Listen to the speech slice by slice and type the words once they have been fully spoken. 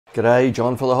G'day,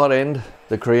 John for the hot end.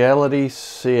 The Creality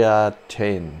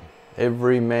CR-10.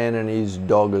 Every man and his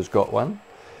dog has got one,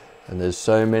 and there's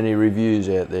so many reviews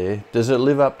out there. Does it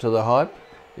live up to the hype?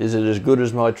 Is it as good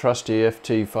as my trusty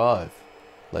FT5?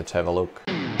 Let's have a look.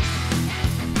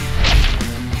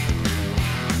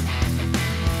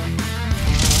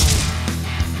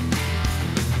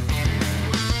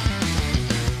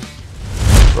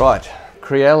 Right,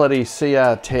 Creality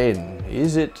CR-10.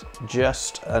 Is it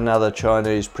just another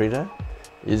Chinese printer?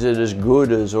 Is it as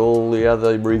good as all the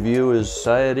other reviewers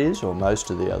say it is, or most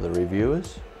of the other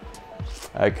reviewers?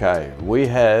 Okay, we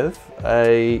have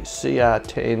a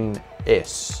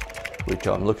CR-10s, which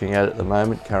I'm looking at the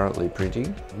moment, currently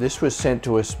printing. This was sent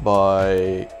to us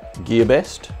by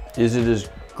GearBest. Is it as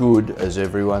good as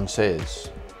everyone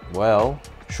says? Well,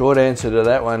 short answer to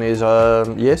that one is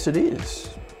yes, it is.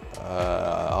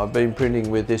 I've been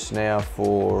printing with this now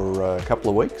for a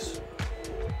couple of weeks,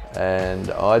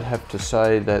 and I'd have to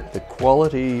say that the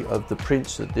quality of the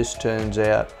prints that this turns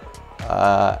out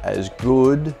are as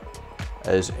good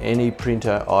as any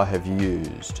printer I have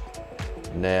used.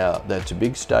 Now, that's a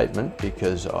big statement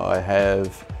because I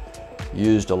have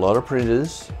used a lot of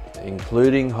printers,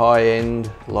 including high-end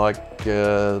like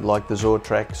the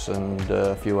Zortrax and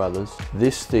a few others.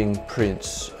 This thing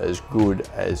prints as good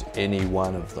as any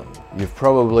one of them. You've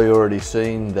probably already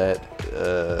seen that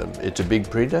it's a big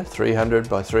printer, 300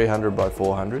 by 300 by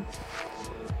 400.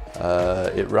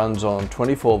 It runs on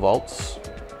 24 volts.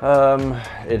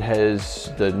 It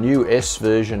has, the new S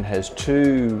version has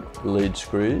 2 lead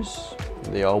screws.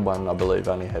 The old one, I believe,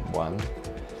 only had 1.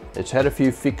 It's had a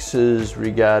few fixes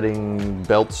regarding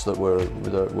belts that were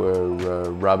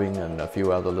rubbing and a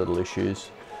few other little issues.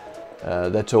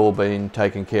 That's all been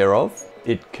taken care of.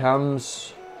 It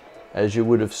comes, as you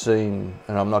would have seen,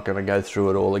 and I'm not going to go through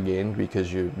it all again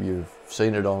because you've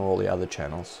seen it on all the other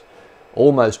channels,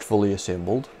 almost fully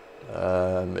assembled.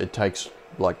 It takes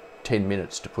like 10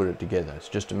 minutes to put it together. It's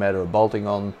just a matter of bolting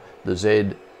on the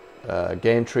Z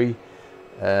gantry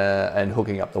and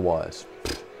hooking up the wires.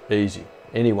 Easy.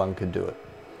 Anyone could do it.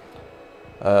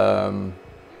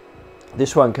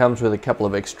 This one comes with a couple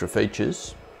of extra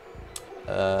features,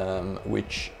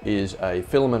 which is a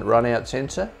filament runout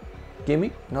sensor.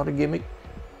 Gimmick, not a gimmick.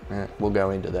 We'll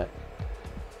go into that.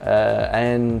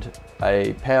 And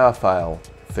a power fail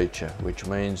feature, which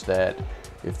means that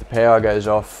if the power goes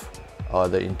off,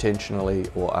 either intentionally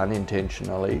or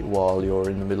unintentionally, while you're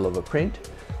in the middle of a print,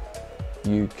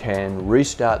 you can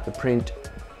restart the print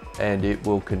and it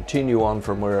will continue on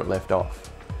from where it left off.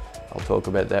 I'll talk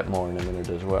about that more in a minute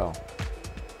as well.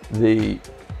 The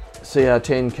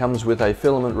CR-10 comes with a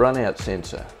filament runout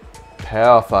sensor.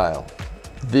 Power fail.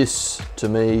 This, to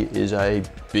me, is a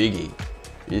biggie.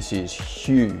 This is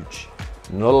huge.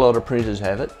 Not a lot of printers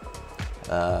have it,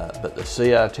 but the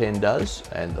CR-10 does,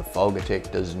 and the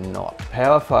FolgerTech does not.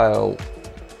 Power fail.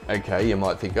 Okay, you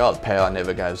might think, oh, the power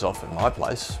never goes off in my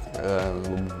place.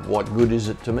 What good is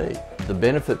it to me? The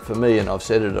benefit for me, and I've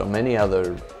said it on many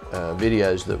other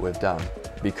videos that we've done,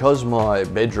 because my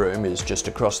bedroom is just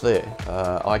across there,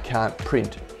 I can't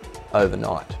print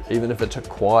overnight. Even if it's a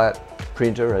quiet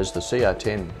printer, as the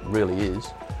CR-10 really is,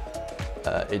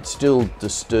 it still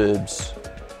disturbs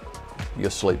your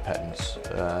sleep patterns,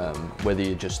 whether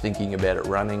you're just thinking about it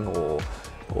running or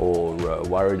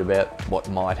worried about what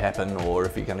might happen, or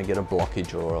if you're going to get a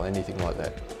blockage or anything like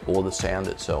that, or the sound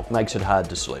itself. Makes it hard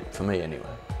to sleep, for me anyway.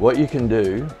 What you can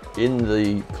do, in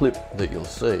the clip that you'll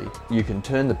see, you can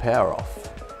turn the power off.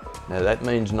 Now that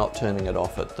means not turning it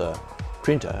off at the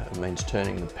printer, it means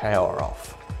turning the power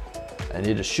off. And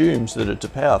it assumes that it's a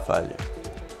power failure.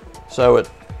 So at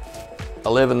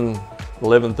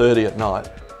 11:30 at night,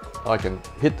 I can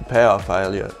hit the power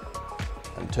failure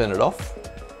and turn it off.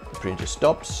 Printer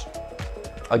stops,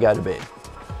 I go to bed.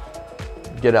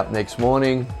 Get up next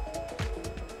morning,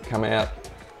 come out,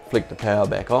 flick the power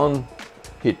back on,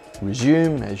 hit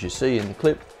resume as you see in the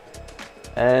clip,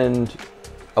 and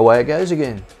away it goes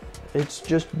again. It's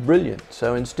just brilliant.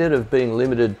 So instead of being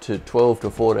limited to 12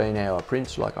 to 14 hour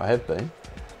prints like I have been,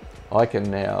 I can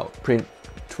now print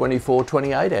 24,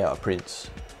 28 hour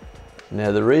prints.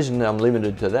 Now the reason I'm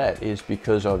limited to that is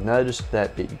because I've noticed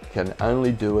that it can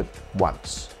only do it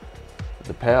once.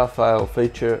 The power fail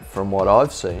feature, from what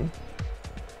I've seen,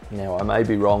 now I may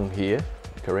be wrong here,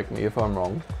 correct me if I'm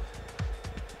wrong,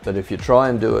 but if you try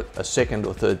and do it a second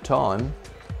or third time,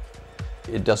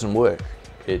 it doesn't work.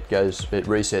 It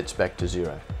resets back to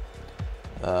 0.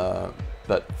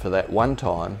 But for that one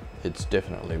time, it's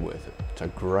definitely worth it. It's a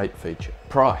great feature.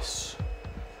 Price.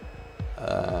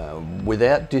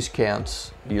 Without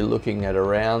discounts, you're looking at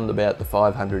around about the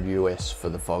 $500 US for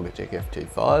the FolgerTech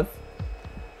FT5,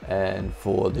 and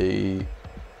for the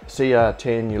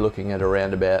CR-10 you're looking at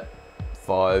around about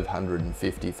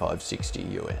 550, 560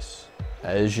 US.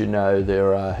 As you know,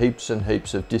 there are heaps and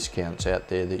heaps of discounts out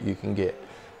there that you can get.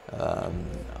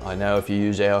 I know if you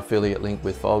use our affiliate link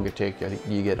with FolgerTech,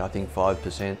 you get, I think,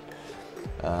 5%.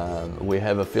 We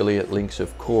have affiliate links,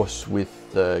 of course, with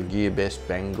GearBest,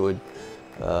 Banggood,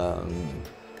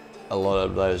 a lot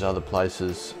of those other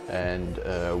places, and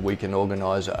we can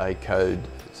organise a code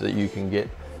so that you can get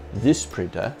this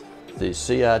printer, the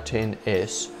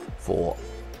CR-10s, for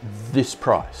this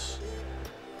price.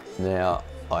 Now,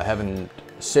 I haven't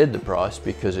said the price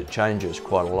because it changes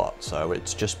quite a lot, so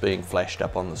it's just being flashed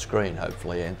up on the screen.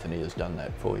 Hopefully Anthony has done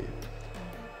that for you.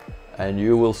 And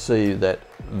you will see that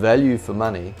value for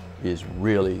money is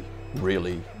really,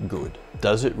 really good.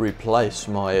 Does it replace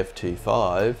my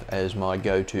FT5 as my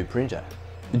go-to printer?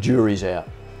 The jury's out.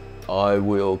 I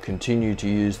will continue to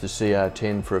use the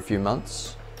CR-10 for a few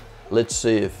months. Let's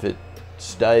see if it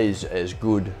stays as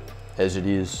good as it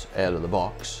is out of the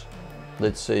box.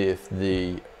 Let's see if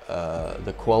the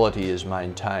quality is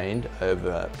maintained over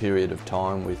a period of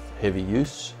time with heavy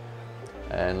use,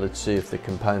 and let's see if the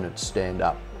components stand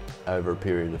up over a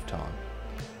period of time.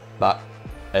 But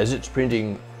as it's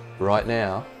printing right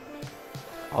now,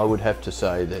 I would have to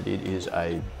say that it is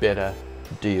a better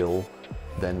deal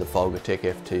than the FolgerTech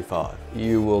FT5.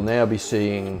 You will now be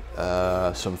seeing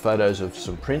some photos of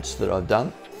some prints that I've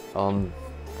done on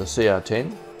the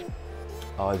CR-10.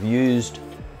 I've used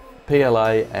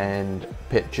PLA and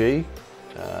PETG.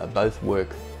 Both work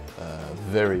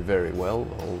very, very well.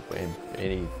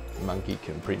 Any monkey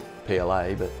can print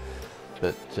PLA,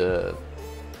 but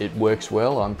it works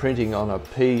well. I'm printing on a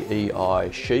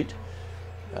PEI sheet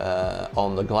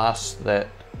on the glass that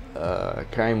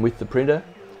came with the printer.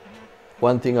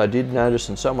 One thing I did notice,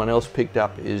 and someone else picked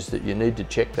up, is that you need to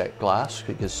check that glass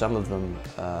because some of them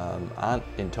aren't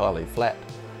entirely flat.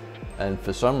 And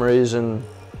for some reason,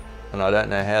 and I don't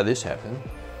know how this happened,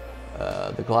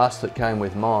 the glass that came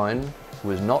with mine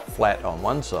was not flat on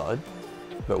one side,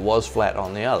 but was flat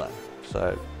on the other.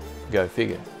 So, go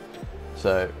figure.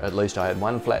 So at least I had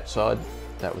one flat side,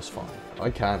 that was fine.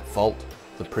 I can't fault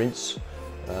the prints.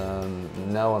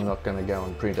 No, I'm not going to go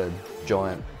and print a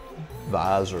giant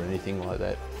vase or anything like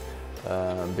that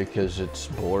because it's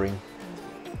boring.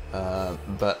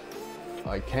 But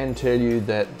I can tell you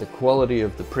that the quality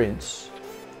of the prints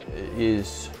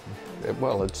is,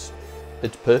 well, it's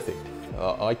perfect.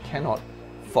 I cannot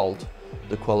fault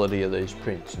the quality of these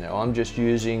prints. Now I'm just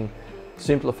using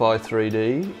Simplify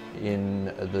 3D in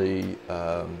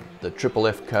the triple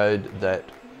F code that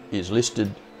is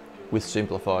listed with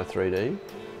Simplify 3D,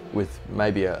 with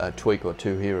maybe a tweak or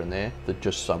two here and there, that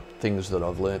just some things that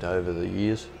I've learnt over the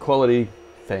years. Quality,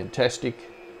 fantastic.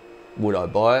 Would I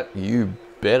buy it? You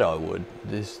bet I would.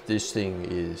 This thing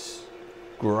is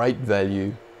great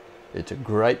value. It's a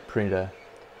great printer.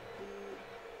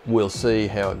 We'll see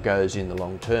how it goes in the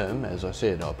long term. As I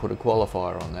said, I'll put a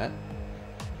qualifier on that.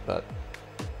 But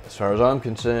as far as I'm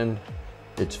concerned,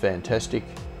 it's fantastic.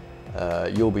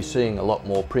 You'll be seeing a lot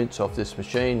more prints off this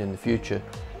machine in the future,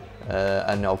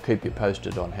 and I'll keep you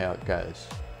posted on how it goes.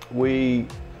 We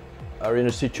are in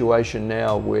a situation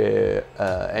now where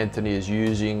Anthony is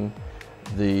using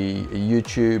the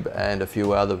YouTube and a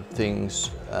few other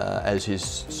things as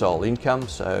his sole income,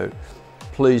 so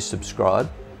please subscribe.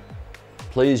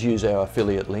 Please use our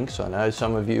affiliate links. I know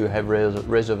some of you have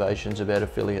reservations about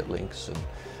affiliate links and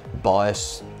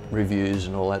bias reviews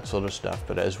and all that sort of stuff,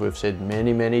 but as we've said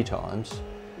many, many times,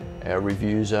 our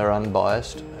reviews are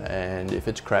unbiased, and if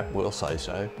it's crap, we'll say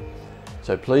so.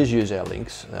 So please use our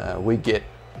links. We get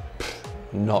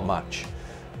not much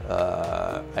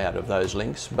out of those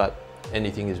links, but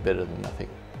anything is better than nothing.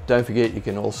 Don't forget, you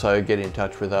can also get in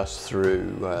touch with us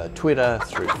through Twitter,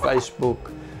 through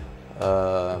Facebook,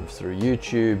 through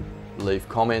YouTube. Leave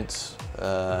comments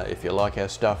if you like our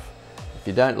stuff. If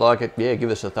you don't like it, yeah,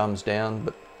 give us a thumbs down,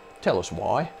 but tell us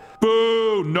why.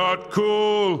 Boo, not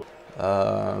cool!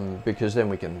 Because then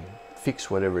we can fix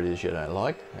whatever it is you don't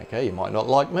like. Okay, you might not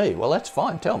like me. Well, that's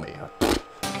fine, tell me.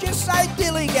 Just say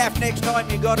dilly gaff next time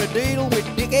you got to deal with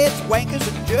dickheads, wankers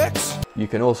and jerks. You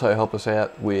can also help us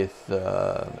out with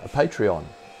a Patreon.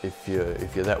 If you're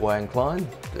that way inclined,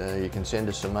 you can send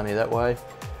us some money that way.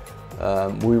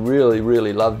 We really,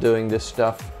 really love doing this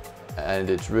stuff, and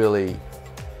it's really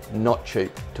not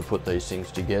cheap to put these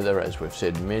things together, as we've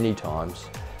said many times.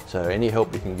 So any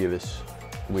help you can give us,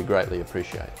 we greatly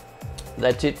appreciate.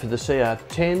 That's it for the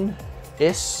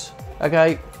CR-10s.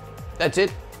 Okay, that's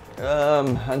it.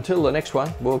 Until the next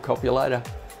one, we'll cop you later.